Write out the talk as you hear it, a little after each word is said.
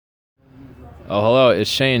Oh, hello, it's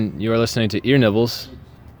Shane. You are listening to Ear Nibbles.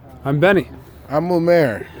 I'm Benny. I'm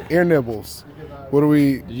Lumaire. Ear nibbles. What are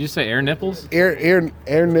we? Did you say air nipples? Air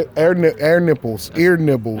nipples. Ear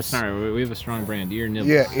nibbles. Sorry, we have a strong brand. Ear Nibbles.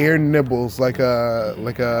 Yeah, ear nibbles. Like a.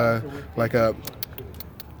 Can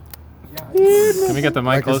we get the mic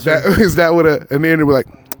Like closer? is that what an ear nibble like?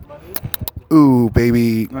 Ooh,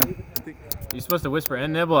 baby. You're supposed to whisper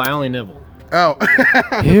and nibble. I only nibble. Oh.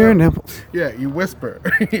 Ear nipples. Yeah, you whisper.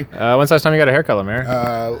 When's the last time you got a haircut, Lemaire?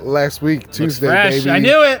 Last week, Tuesday, fresh. baby. I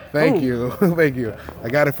knew it. Thank you. Thank you. I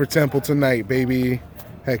got it for Temple tonight, baby.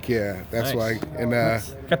 Heck yeah. That's Nice. why. And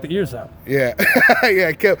Got the ears out. yeah.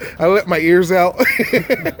 Yeah, I let my ears out.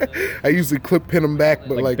 I usually pin them back,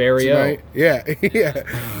 but Like like Barry-O. tonight. Yeah. Yeah.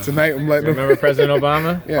 Tonight I'm letting them. Remember President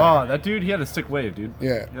Obama? Yeah. Oh, that dude, he had a sick wave, dude.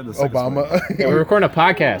 Yeah. He had the sickest wave. Obama. We're recording a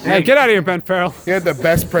podcast. Hey, get out of here, Ben Farrell. He had the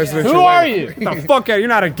best presidential. Who are wave. you? Get the fuck out. You're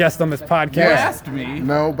not a guest on this podcast. Yeah. Asked me.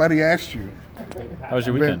 Nobody asked you. How was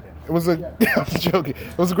your weekend? It was I'm joking.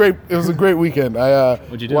 It was a great weekend. I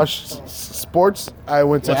What'd you do? watched sports. I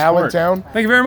went to What sport? Allentown. Thank you very